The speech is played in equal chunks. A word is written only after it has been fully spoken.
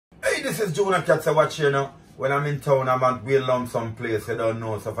Hey, this is Junior Cats I watch you know. When I'm in town, I'm at jrlonesome place, you don't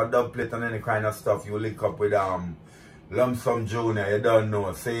know. So for Dubplate and any kind of stuff, you link up with Lonesome Junior, you don't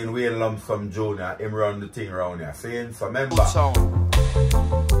know. Saying jrlonesome Junior, him run the thing around here. Saying, so remember.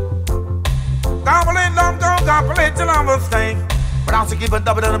 Complete till I'm a thing. But I'm to keep on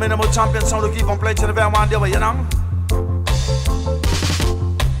double the minimum champion, so to keep on playing to the very one day, you know.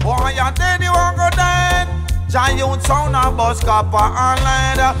 Boy, you dead, you won't go down. Giant sound a bus copper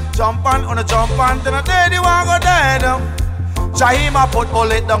online. Jump on a jump on, then a dead, you won't go dead. Jahima put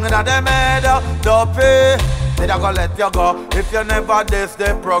bullet down in the head. Dopey, did I go let you go? If you never diss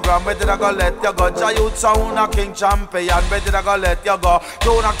the program, where did I go let you go? Giant sound a king champion, where did I go let you go?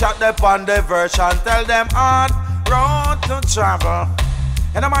 Do not cut the on the version, tell them hard road to travel,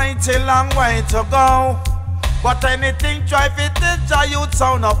 and a mighty long way to go. But anything drive it, the youth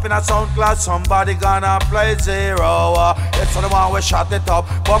sound up in a sound class. Somebody gonna play zero. It's the one we shut it up.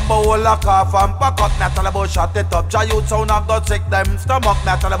 Bumbo will lock off and back up. Metal about shut it up. Youth sound up, go sick them stomach.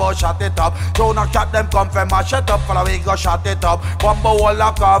 Metal about shut it up. Don't cat them come from mash it up. Follow we go shut it up. Bumbo will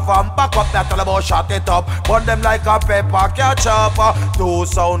lock off and back up. Metal about shut it up. Burn them like a paper ketchup. Two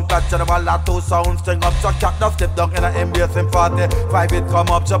sound catch them all that two sound string up. So cat the step down in a MBS in 45 it come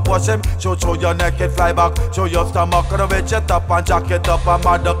up. So push him. Show your neck it fly back. Show your stomach, gonna reach it up and jack it up. And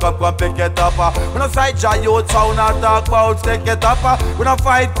mother come and pick it up. When I fight Jayo sound and talk about stick it up. When I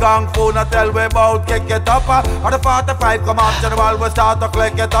fight Kung Fu, not tell we about kick it up. And the 45 come out general, we start to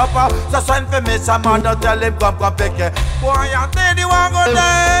click it up. So send for me some man, tell him come pick it. Boy, I tell you want go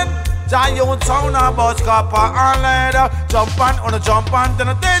then. Jayo sound and bus copper and lead. Jump on a jump on, then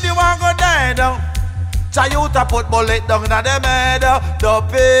I tell you want go dead. Chayuta put bullet down in them head.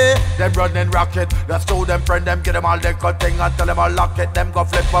 Dopey, them running rocket. Let's do them friend them, get them all they cut thing and tell them all lock it. Them go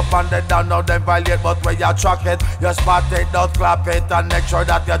flip up and they down, now them violate, but when you track it, you spot it, don't clap it and make sure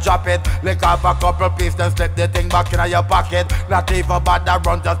that you drop it. Lick off a couple pieces, then slip the thing back in your pocket. Not even bad that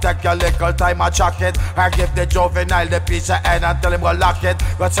run, just take your little time and track it. I give the juvenile the piece of end and tell him go lock it.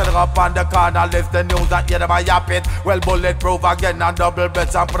 Go set it up on the corner, lift the news and hear them a yap it. Well bulletproof again and double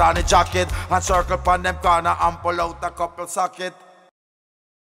beds and put on the jacket. And circle upon them corner and pull out a couple socket.